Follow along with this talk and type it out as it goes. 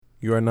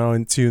You are now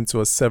in tune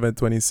to a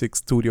 726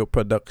 studio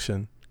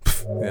production.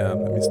 Yeah,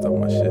 let me stop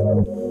my shit.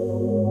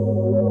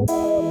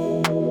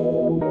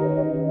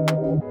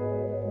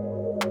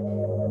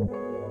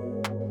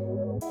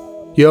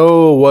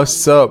 Yo,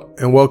 what's up?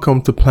 And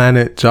welcome to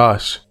Planet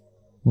Josh.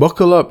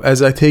 Buckle up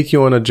as I take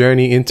you on a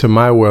journey into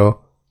my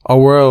world, a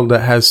world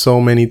that has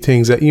so many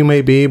things that you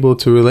may be able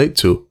to relate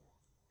to.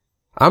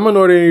 I'm an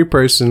ordinary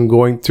person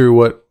going through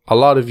what a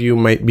lot of you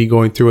might be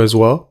going through as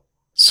well,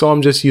 so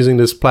I'm just using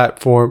this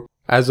platform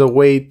as a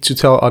way to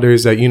tell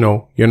others that,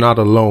 you're not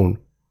alone.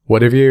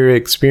 Whatever you're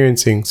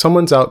experiencing,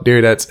 someone's out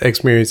there that's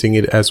experiencing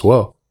it as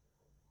well.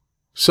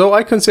 So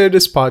I consider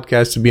this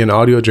podcast to be an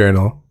audio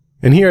journal,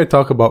 and here I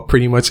talk about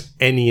pretty much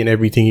any and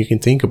everything you can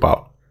think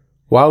about,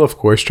 while of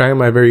course trying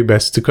my very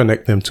best to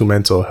connect them to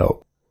mental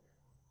health.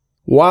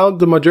 While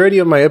the majority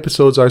of my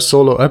episodes are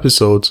solo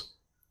episodes,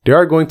 there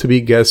are going to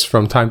be guests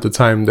from time to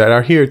time that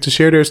are here to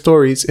share their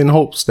stories in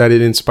hopes that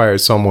it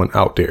inspires someone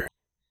out there.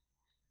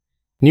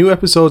 New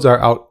episodes are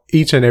out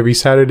each and every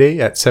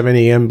Saturday at 7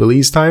 a.m.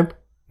 Belize time,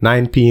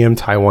 9 p.m.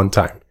 Taiwan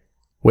time.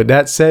 With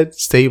that said,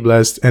 stay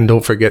blessed and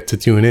don't forget to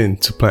tune in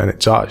to Planet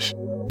Josh.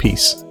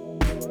 Peace.